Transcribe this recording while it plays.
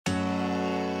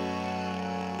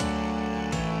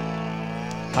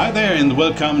Hi there and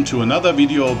welcome to another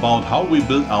video about how we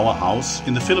built our house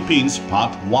in the Philippines,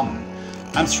 part 1.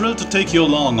 I'm thrilled to take you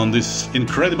along on this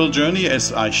incredible journey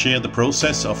as I share the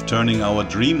process of turning our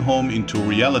dream home into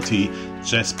reality,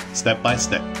 just step by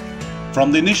step.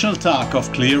 From the initial task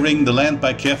of clearing the land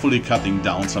by carefully cutting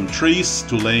down some trees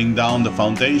to laying down the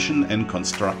foundation and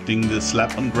constructing the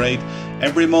slab on grade,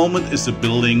 every moment is a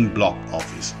building block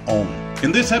of its own.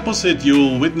 In this episode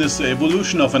you'll witness the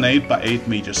evolution of an 8x8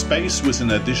 meter space with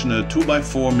an additional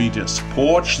 2x4 meters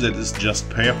porch that is just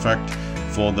perfect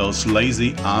for those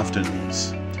lazy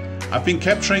afternoons. I've been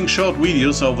capturing short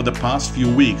videos over the past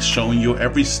few weeks showing you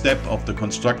every step of the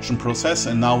construction process,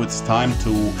 and now it's time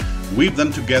to weave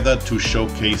them together to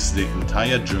showcase the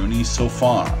entire journey so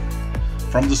far.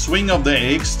 From the swing of the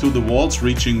eggs to the walls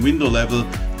reaching window level,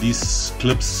 these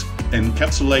clips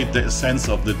encapsulate the essence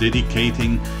of the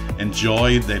dedicating and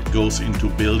joy that goes into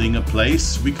building a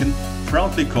place we can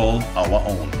proudly call our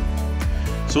own.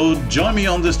 So join me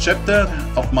on this chapter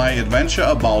of my adventure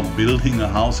about building a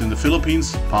house in the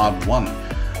Philippines, part 1.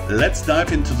 Let's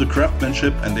dive into the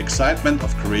craftsmanship and excitement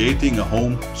of creating a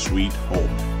home sweet home.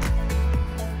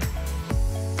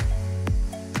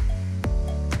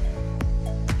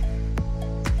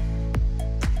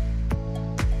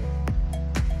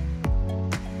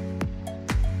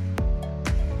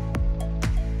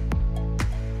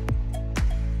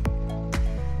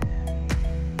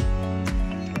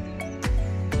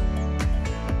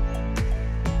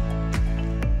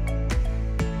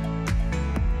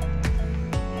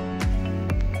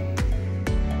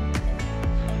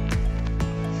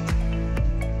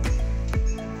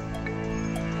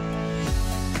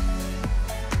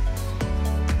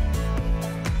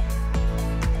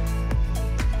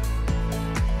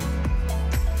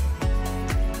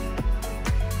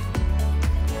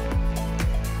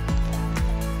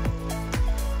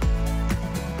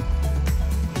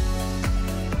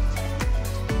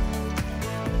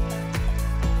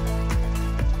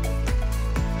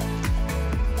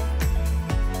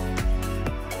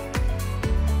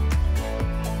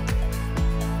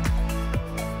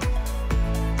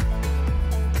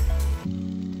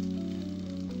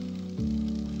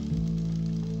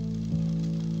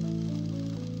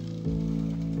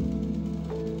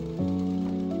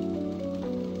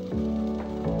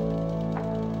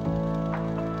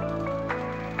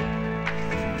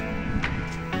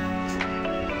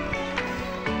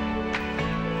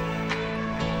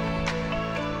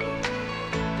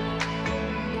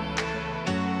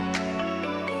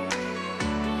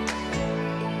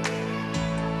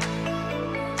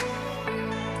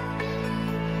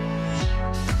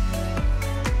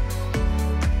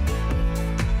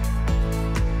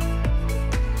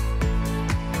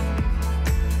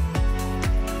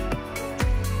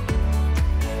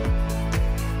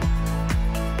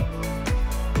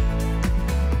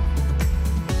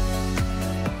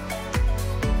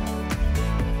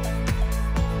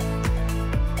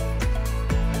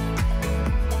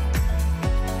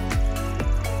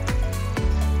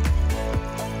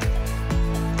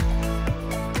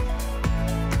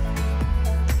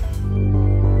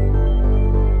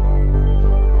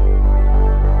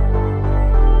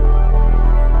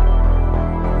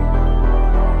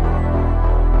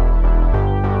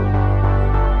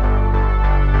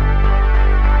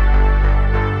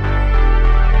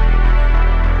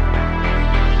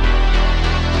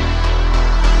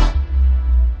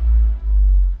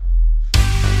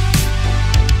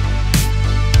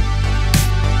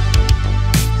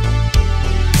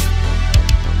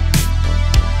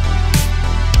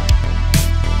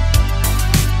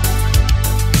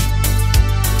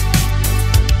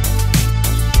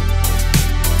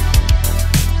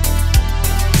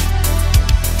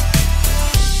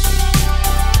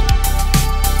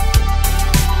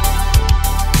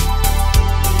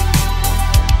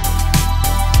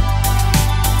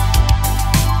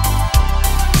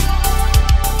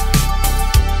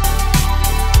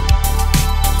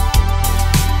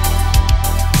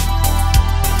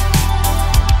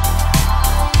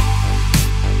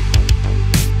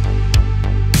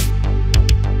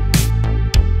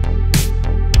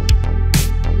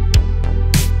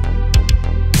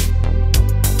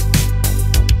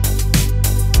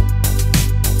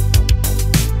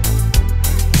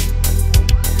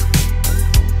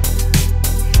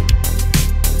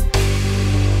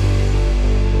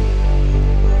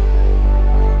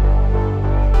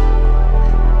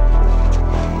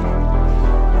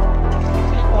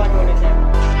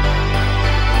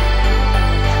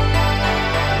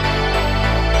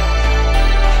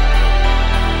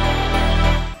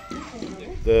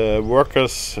 The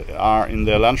workers are in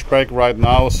their lunch break right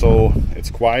now, so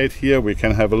it's quiet here. We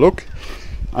can have a look.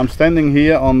 I'm standing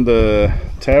here on the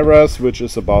terrace, which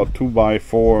is about 2 by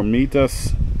 4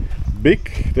 meters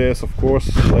big. There's of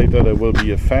course later there will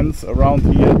be a fence around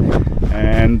here,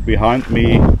 and behind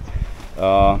me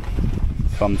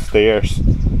some stairs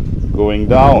going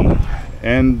down,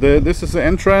 and this is the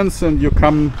entrance, and you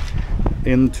come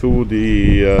into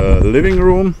the living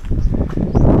room,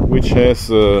 which has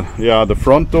the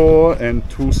front door and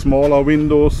 2 smaller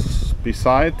windows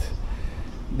beside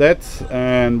that,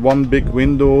 and 1 big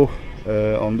window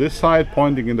on this side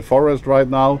pointing in the forest right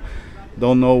now.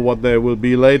 Don't know what there will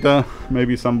be later.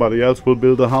 Maybe somebody else will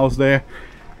build a house there,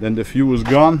 then the view is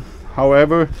gone.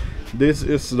 However, this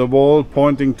is the wall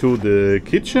pointing to the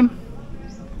kitchen,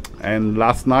 and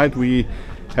last night we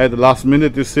had a last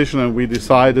minute decision and we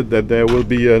decided that there will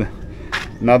be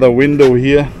another window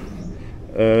here,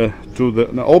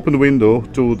 an open window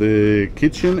to the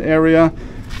kitchen area,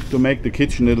 to make the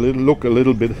kitchen look a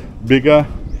little bit bigger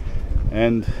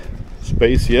and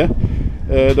space here.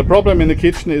 The problem in the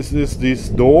kitchen is this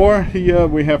door here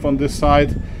we have on this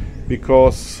side,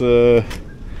 because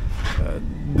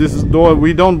this door,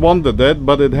 we don't wanted that,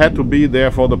 but it had to be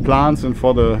there for the plants and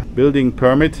for the building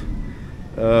permit.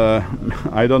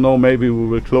 I don't know, maybe we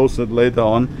will close it later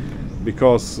on,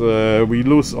 because we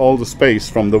lose all the space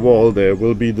from the wall. There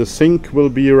will be the sink will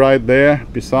be right there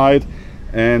beside,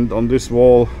 and on this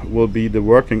wall will be the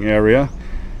working area,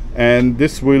 and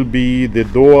this will be the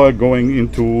door going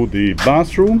into the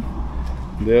bathroom.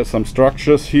 There are some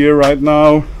structures here right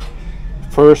now.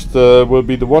 First will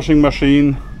be the washing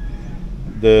machine,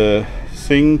 the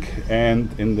sink, and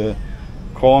in the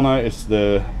corner is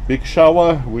the big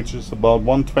shower, which is about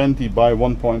 120 by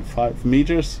 1.5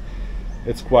 meters.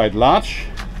 It's quite large.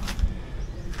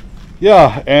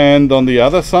 Yeah, and on the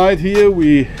other side here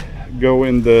we go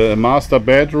in the master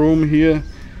bedroom here.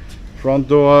 Front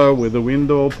door with a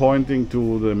window pointing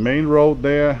to the main road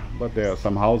there, but there are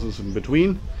some houses in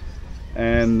between,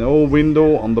 and no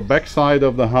window on the back side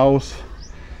of the house.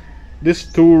 These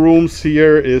 2 rooms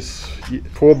here is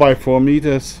 4 by 4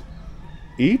 meters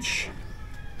each.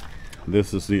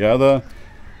 This is the other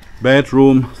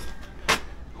bedroom.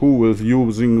 Who is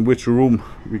using which room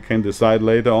we can decide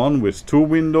later on, with 2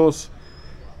 windows.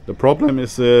 The problem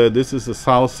is this is the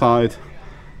south side,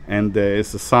 and there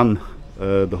is the sun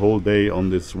the whole day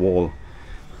on this wall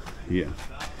here.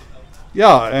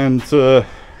 Yeah, and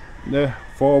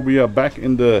therefore we are back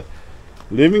in the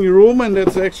living room, and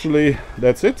that's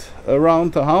it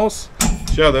around the house.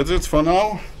 Yeah, that's it for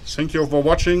now. Thank you for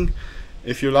watching.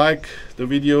 If you like the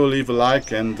video, leave a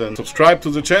like and subscribe to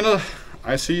the channel.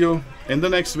 I see you in the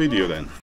next video then.